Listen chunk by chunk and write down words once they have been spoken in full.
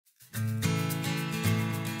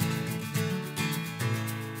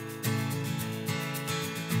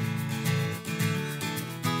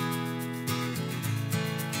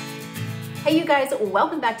Hey you guys,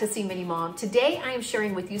 welcome back to See Mindy Mom. Today I am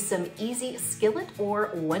sharing with you some easy skillet or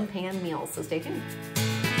one-pan meals, so stay tuned.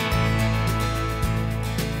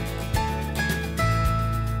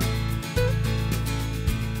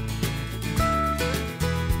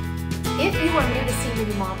 If you are new to See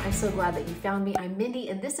Mindy Mom, I'm so glad that you found me. I'm Mindy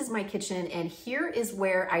and this is my kitchen, and here is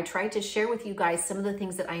where I try to share with you guys some of the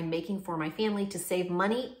things that I am making for my family to save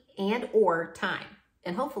money and or time,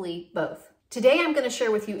 and hopefully both. Today, I'm going to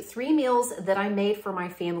share with you 3 meals that I made for my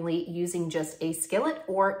family using just a skillet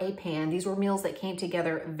or a pan. These were meals that came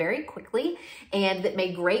together very quickly and that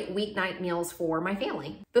made great weeknight meals for my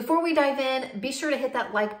family. Before we dive in, be sure to hit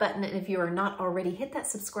that like button, and if you are not already, hit that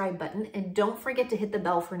subscribe button, and don't forget to hit the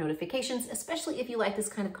bell for notifications, especially if you like this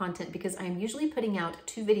kind of content, because I'm usually putting out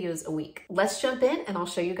 2 videos a week. Let's jump in and I'll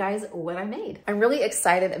show you guys what I made. I'm really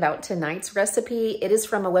excited about tonight's recipe. It is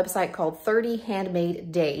from a website called 30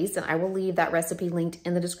 Handmade Days, and I will leave that recipe linked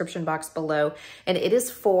in the description box below, and it is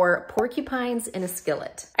for porcupines in a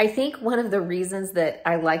skillet. I think one of the reasons that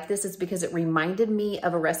I like this is because it reminded me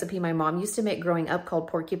of a recipe my mom used to make growing up called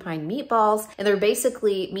porcupine meatballs, and they're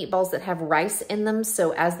basically meatballs that have rice in them,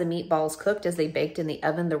 so as the meatballs cooked, as they baked in the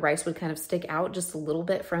oven, the rice would kind of stick out just a little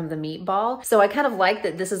bit from the meatball. So I kind of like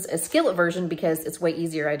that this is a skillet version because it's way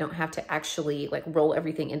easier. I don't have to actually like roll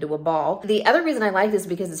everything into a ball. The other reason I like this is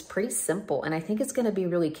because it's pretty simple, and I think it's going to be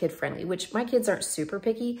really kid friendly, which my kids aren't super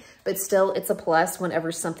picky, but still it's a plus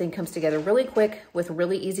whenever something comes together really quick with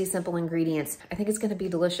really easy, simple ingredients. I think it's going to be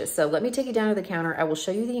delicious. So let me take you down to the counter. I will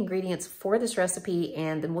show you the ingredients for this recipe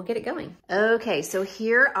and then we'll get it going. Okay, so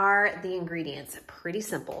here are the ingredients. Pretty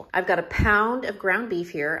simple. I've got a pound of ground beef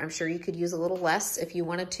here. I'm sure you could use a little less if you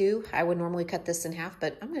wanted to. I would normally cut this in half,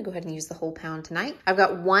 but I'm going to go ahead and use the whole pound tonight. I've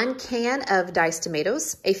got 1 can of diced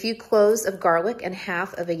tomatoes, a few cloves of garlic and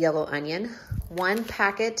half of a yellow onion, 1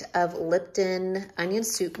 packet of Lipton onion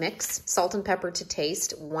soup mix, salt and pepper to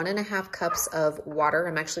taste, 1.5 cups of water.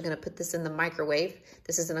 I'm actually going to put this in the microwave.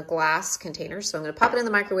 This is in a glass container, so I'm going to pop it in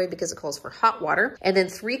the microwave because it calls for hot water. And then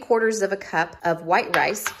 3/4 cup of white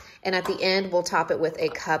rice. And at the end, we'll top it with a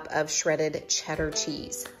cup of shredded cheddar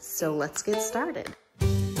cheese. So let's get started.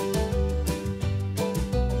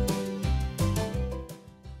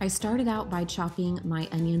 I started out by chopping my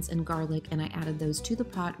onions and garlic, and I added those to the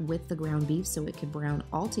pot with the ground beef so it could brown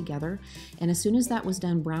all together. And as soon as that was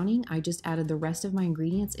done browning, I just added the rest of my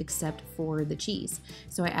ingredients except for the cheese.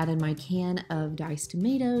 So I added my can of diced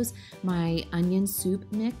tomatoes, my onion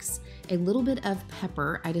soup mix, a little bit of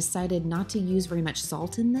pepper. I decided not to use very much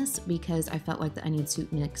salt in this because I felt like the onion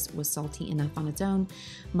soup mix was salty enough on its own,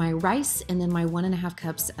 my rice, and then my 1.5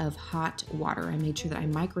 cups of hot water. I made sure that I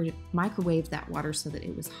microwaved that water so that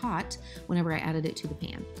it was hot whenever I added it to the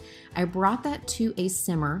pan. I brought that to a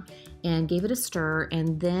simmer and gave it a stir,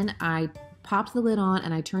 and then I popped the lid on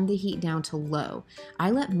and I turned the heat down to low. I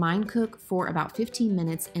let mine cook for about 15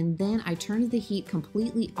 minutes and then I turned the heat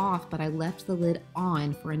completely off, but I left the lid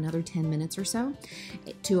on for another 10 minutes or so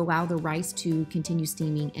to allow the rice to continue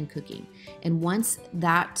steaming and cooking. And once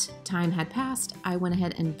that time had passed, I went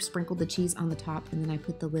ahead and sprinkled the cheese on the top, and then I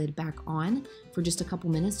put the lid back on for just a couple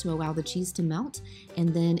minutes to allow the cheese to melt, and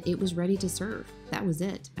then it was ready to serve. That was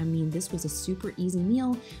it. I mean, this was a super easy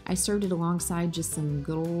meal. I served it alongside just some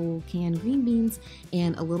good old canned green beans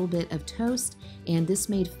and a little bit of toast, and this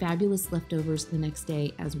made fabulous leftovers the next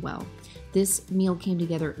day as well. This meal came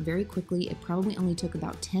together very quickly. It probably only took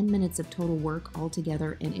about 10 minutes of total work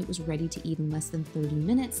altogether, and it was ready to eat in less than 30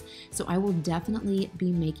 minutes, so I will definitely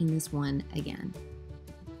be making this one again.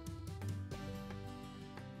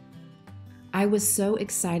 I was so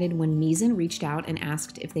excited when Misen reached out and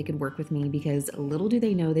asked if they could work with me, because little do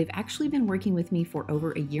they know they've actually been working with me for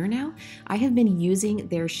over a year now. I have been using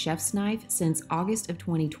their chef's knife since August of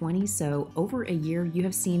 2020, so over a year. You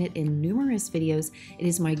have seen it in numerous videos. It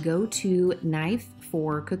is my go-to knife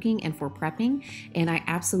for cooking and for prepping, and I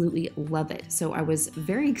absolutely love it. So I was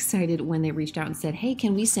very excited when they reached out and said, hey,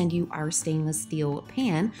 can we send you our stainless steel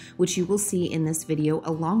pan, which you will see in this video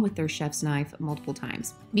along with their chef's knife multiple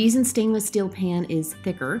times. Misen's stainless steel pan is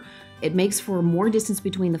thicker. It makes for more distance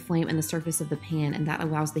between the flame and the surface of the pan, and that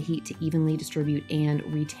allows the heat to evenly distribute and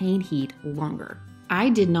retain heat longer. I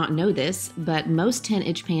did not know this, but most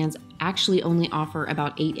 10-inch pans actually only offer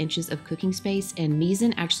about 8 inches of cooking space, and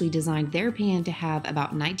Misen actually designed their pan to have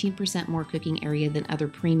about 19% more cooking area than other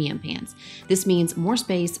premium pans. This means more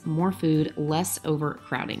space, more food, less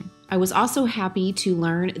overcrowding. I was also happy to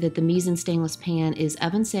learn that the Misen stainless pan is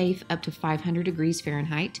oven safe up to 500 degrees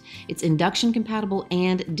Fahrenheit. It's induction compatible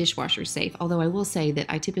and dishwasher safe, although I will say that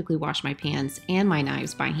I typically wash my pans and my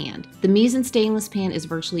knives by hand. The Misen stainless pan is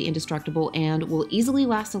virtually indestructible and will easily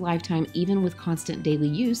last a lifetime even with constant daily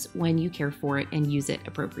use when when you care for it and use it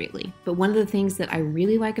appropriately. But one of the things that I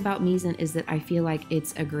really like about Misen is that I feel like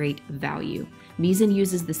it's a great value. Misen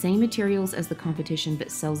uses the same materials as the competition but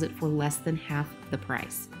sells it for less than half the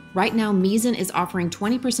price. Right now, Misen is offering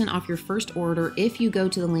 20% off your first order if you go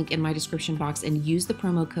to the link in my description box and use the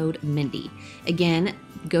promo code Mindy. Again,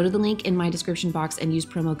 go to the link in my description box and use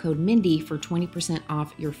promo code Mindy for 20%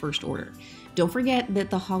 off your first order. Don't forget that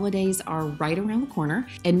the holidays are right around the corner,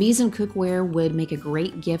 and Misen cookware would make a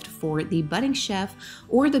great gift for the budding chef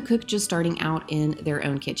or the cook just starting out in their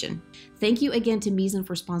own kitchen. Thank you again to Misen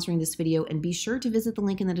for sponsoring this video, and be sure to visit the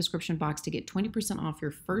link in the description box to get 20% off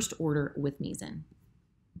your first order with Misen.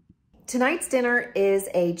 Tonight's dinner is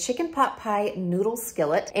a chicken pot pie noodle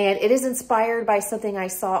skillet, and it is inspired by something I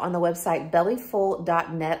saw on the website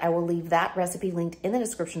bellyful.net. I will leave that recipe linked in the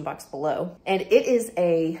description box below. And it is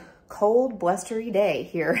a cold, blustery day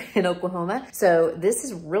here in Oklahoma. So this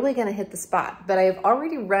is really gonna hit the spot, but I have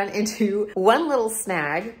already run into one little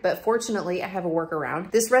snag, but fortunately I have a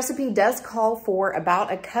workaround. This recipe does call for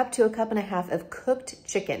about a cup to a cup and a half of cooked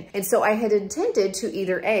chicken. And so I had intended to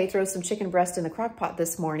either A, throw some chicken breast in the crock pot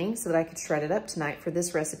this morning so that I could shred it up tonight for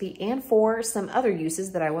this recipe and for some other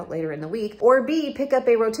uses that I want later in the week, or B, pick up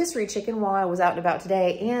a rotisserie chicken while I was out and about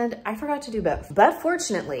today, and I forgot to do both. But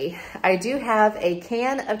fortunately, I do have a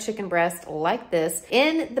can of chicken breast like this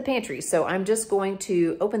in the pantry. So I'm just going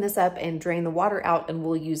to open this up and drain the water out, and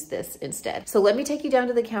we'll use this instead. So let me take you down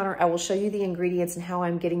to the counter. I will show you the ingredients and how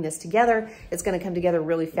I'm getting this together. It's gonna come together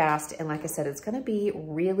really fast. And like I said, it's gonna be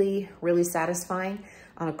really, really satisfying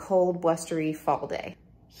on a cold, blustery fall day.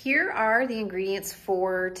 Here are the ingredients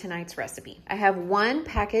for tonight's recipe. I have 1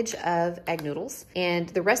 package of egg noodles, and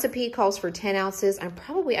the recipe calls for 10 ounces. I'm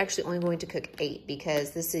probably actually only going to cook 8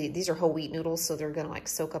 because these are whole wheat noodles, so they're gonna like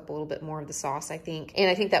soak up a little bit more of the sauce, I think. And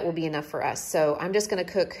I think that will be enough for us. So I'm just gonna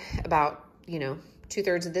cook about,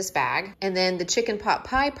 2/3 of this bag. And then the chicken pot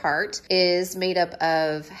pie part is made up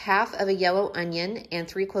of half of a yellow onion and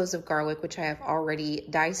 3 cloves of garlic, which I have already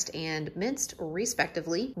diced and minced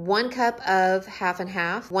respectively. 1 cup of half and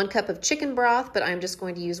half, 1 cup of chicken broth, but I'm just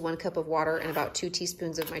going to use 1 cup of water and about 2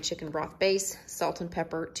 teaspoons of my chicken broth base, salt and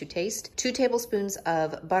pepper to taste, 2 tablespoons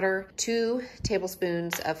of butter, 2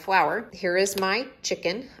 tablespoons of flour. Here is my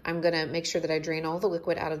chicken. I'm gonna make sure that I drain all the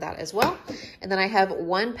liquid out of that as well. And then I have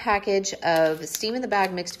 1 package of steam in the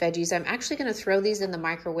bag mixed veggies. I'm actually going to throw these in the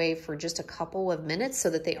microwave for just a couple of minutes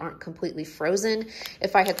so that they aren't completely frozen.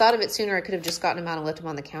 If I had thought of it sooner, I could have just gotten them out and left them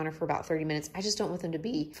on the counter for about 30 minutes. I just don't want them to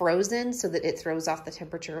be frozen so that it throws off the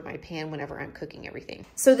temperature of my pan whenever I'm cooking everything.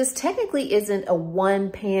 So this technically isn't a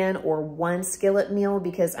 1 pan or 1 skillet meal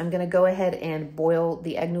because I'm going to go ahead and boil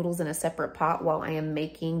the egg noodles in a separate pot while I am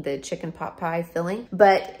making the chicken pot pie filling.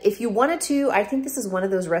 But if you wanted to, I think this is one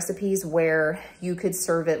of those recipes where you could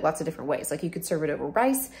serve it lots of different ways. Like you could serve it over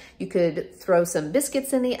rice. You could throw some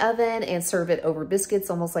biscuits in the oven and serve it over biscuits,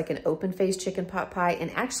 almost like an open-faced chicken pot pie.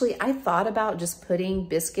 And actually, I thought about just putting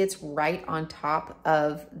biscuits right on top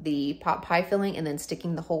of the pot pie filling and then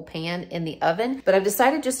sticking the whole pan in the oven. But I've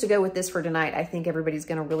decided just to go with this for tonight. I think everybody's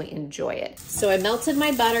gonna really enjoy it. So I melted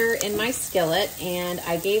my butter in my skillet, and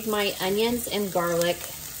I gave my onions and garlic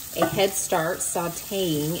a head start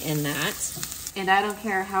sauteing in that. And I don't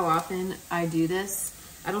care how often I do this,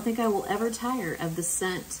 I don't think I will ever tire of the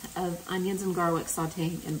scent of onions and garlic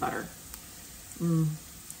sauteing in butter.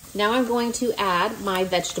 Now I'm going to add my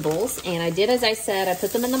vegetables, and I did as I said, I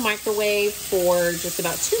put them in the microwave for just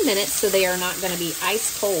about 2 minutes so they are not going to be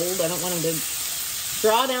ice cold. I don't want them to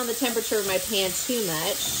draw down the temperature of my pan too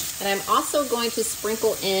much. And I'm also going to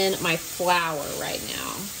sprinkle in my flour right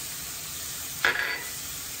now.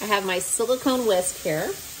 I have my silicone whisk here.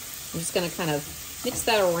 I'm just going to kind of mix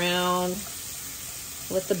that around.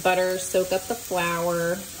 Let the butter soak up the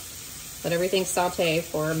flour. Let everything saute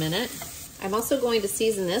for a minute. I'm also going to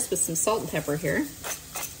season this with some salt and pepper here.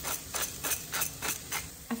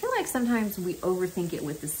 I feel like sometimes we overthink it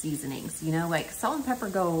with the seasonings, like salt and pepper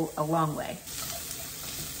go a long way.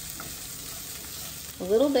 A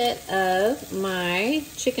little bit of my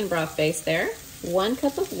chicken broth base there. 1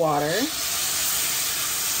 cup of water.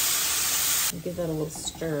 Give that a little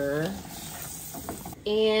stir.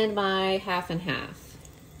 And my half and half.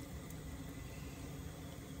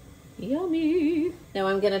 Yummy. Now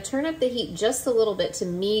I'm gonna turn up the heat just a little bit to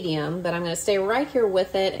medium, but I'm gonna stay right here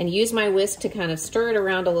with it and use my whisk to kind of stir it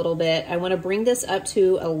around a little bit. I wanna bring this up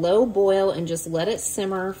to a low boil and just let it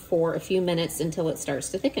simmer for a few minutes until it starts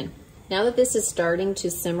to thicken. Now that this is starting to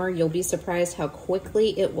simmer, you'll be surprised how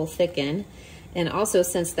quickly it will thicken. And also,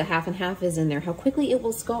 since the half and half is in there, how quickly it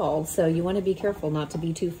will scald. So you wanna be careful not to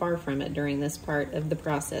be too far from it during this part of the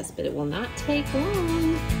process, but it will not take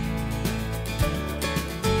long.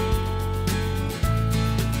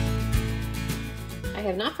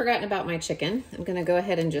 not forgotten about my chicken. I'm gonna go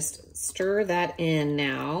ahead and just stir that in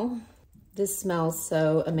now. This smells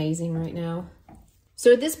so amazing right now.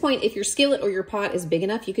 So at this point, if your skillet or your pot is big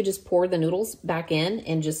enough, you could just pour the noodles back in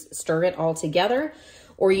and just stir it all together.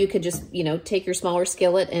 Or you could just, you know, take your smaller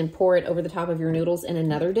skillet and pour it over the top of your noodles in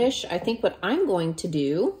another dish. I think what I'm going to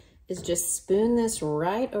do is just spoon this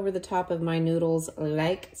right over the top of my noodles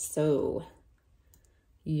like so.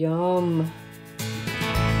 Yum.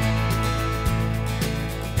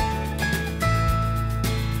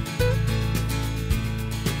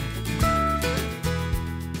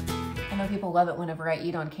 People love it whenever I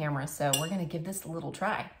eat on camera, so we're gonna give this a little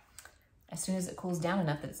try as soon as it cools down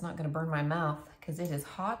enough that it's not gonna burn my mouth, because it is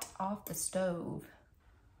hot off the stove.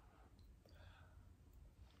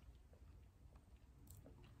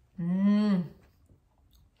 I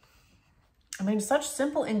mean, such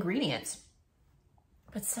simple ingredients,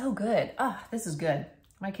 but so good. Ah, this is good.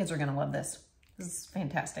 My kids are gonna love this. This is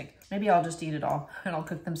fantastic. Maybe I'll just eat it all and I'll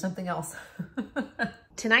cook them something else.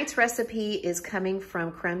 Tonight's recipe is coming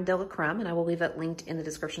from Creme de la Creme, and I will leave it linked in the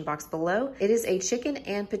description box below. It is a chicken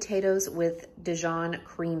and potatoes with Dijon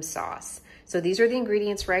cream sauce. So these are the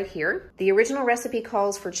ingredients right here. The original recipe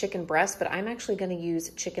calls for chicken breast, but I'm actually gonna use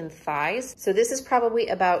chicken thighs. So this is probably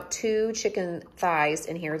about 2 chicken thighs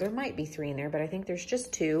in here. There might be 3 in there, but I think there's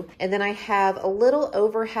just 2. And then I have a little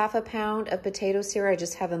over half a pound of potatoes here. I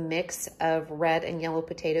just have a mix of red and yellow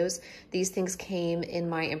potatoes. These things came in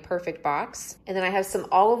my imperfect box. And then I have some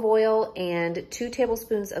olive oil and 2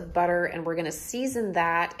 tablespoons of butter, and we're gonna season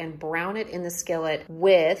that and brown it in the skillet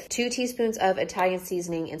with 2 teaspoons of Italian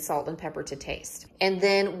seasoning and salt and pepper to taste. And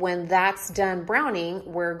then when that's done browning,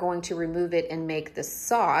 we're going to remove it and make the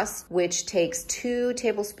sauce, which takes 2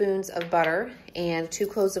 tablespoons of butter and 2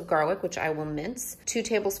 cloves of garlic, which I will mince, 2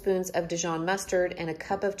 tablespoons of Dijon mustard, and a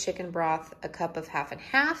cup of chicken broth, a cup of half and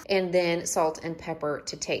half, and then salt and pepper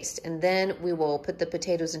to taste. And then we will put the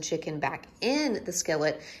potatoes and chicken back in the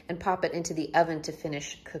skillet and pop it into the oven to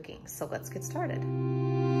finish cooking. So let's get started.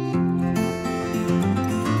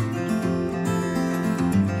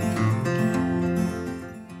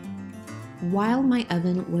 While my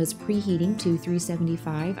oven was preheating to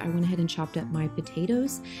 375, I went ahead and chopped up my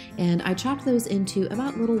potatoes, and I chopped those into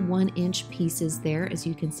about little 1-inch pieces there, as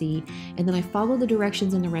you can see. And then I followed the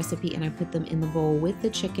directions in the recipe and I put them in the bowl with the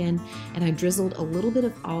chicken, and I drizzled a little bit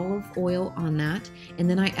of olive oil on that. And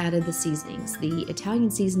then I added the seasonings, the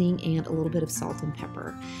Italian seasoning and a little bit of salt and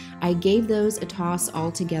pepper. I gave those a toss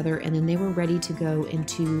all together, and then they were ready to go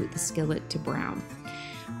into the skillet to brown.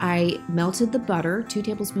 I melted the butter, 2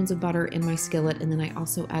 tablespoons of butter in my skillet, and then I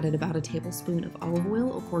also added about a tablespoon of olive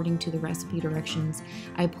oil according to the recipe directions.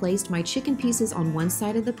 I placed my chicken pieces on one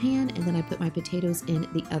side of the pan, and then I put my potatoes in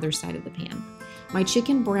the other side of the pan. My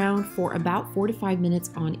chicken browned for about 4 to 5 minutes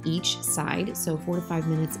on each side. So 4 to 5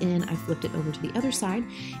 minutes in, I flipped it over to the other side,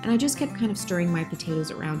 and I just kept kind of stirring my potatoes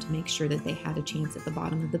around to make sure that they had a chance at the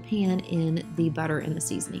bottom of the pan in the butter and the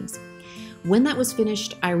seasonings. When that was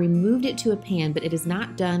finished, I removed it to a pan, but it is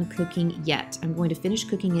not done cooking yet. I'm going to finish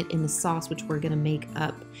cooking it in the sauce, which we're going to make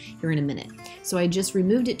up here in a minute. So I just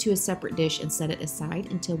removed it to a separate dish and set it aside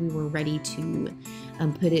until we were ready to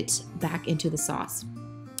put it back into the sauce.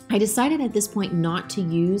 I decided at this point not to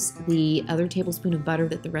use the other tablespoon of butter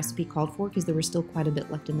that the recipe called for, because there was still quite a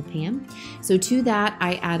bit left in the pan. So to that,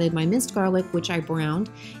 I added my minced garlic, which I browned,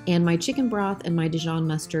 and my chicken broth and my Dijon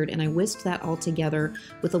mustard, and I whisked that all together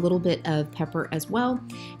with a little bit of pepper as well.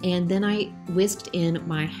 And then I whisked in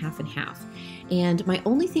my half and half. And my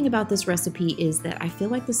only thing about this recipe is that I feel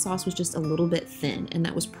like the sauce was just a little bit thin, and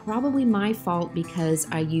that was probably my fault because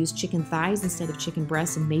I used chicken thighs instead of chicken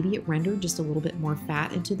breasts, and maybe it rendered just a little bit more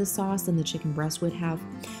fat into the sauce than the chicken breast would have,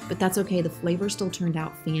 but that's okay. The flavor still turned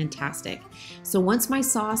out fantastic. So once my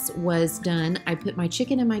sauce was done, I put my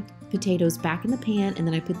chicken and my potatoes back in the pan, and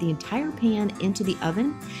then I put the entire pan into the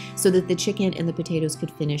oven so that the chicken and the potatoes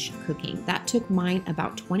could finish cooking. That took mine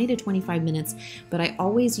about 20 to 25 minutes, but I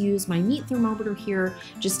always use my meat thermometer here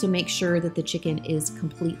just to make sure that the chicken is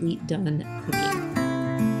completely done cooking.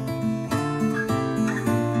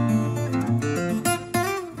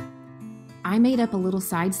 I made up a little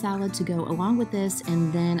side salad to go along with this,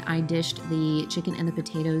 and then I dished the chicken and the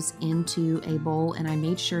potatoes into a bowl, and I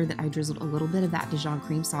made sure that I drizzled a little bit of that Dijon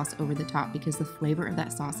cream sauce over the top because the flavor of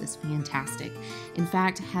that sauce is fantastic. In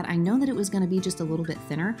fact, had I known that it was going to be just a little bit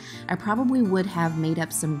thinner, I probably would have made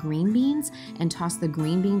up some green beans and tossed the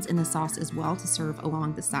green beans in the sauce as well to serve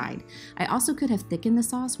along the side. I also could have thickened the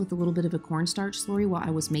sauce with a little bit of a cornstarch slurry while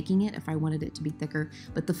I was making it if I wanted it to be thicker,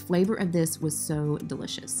 but the flavor of this was so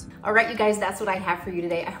delicious. All right, you guys, that's that's what I have for you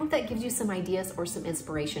today. I hope that gives you some ideas or some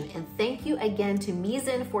inspiration. And thank you again to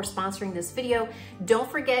Mizzen for sponsoring this video.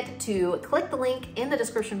 Don't forget to click the link in the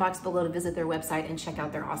description box below to visit their website and check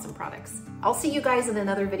out their awesome products. I'll see you guys in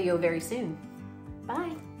another video very soon.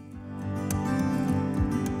 Bye.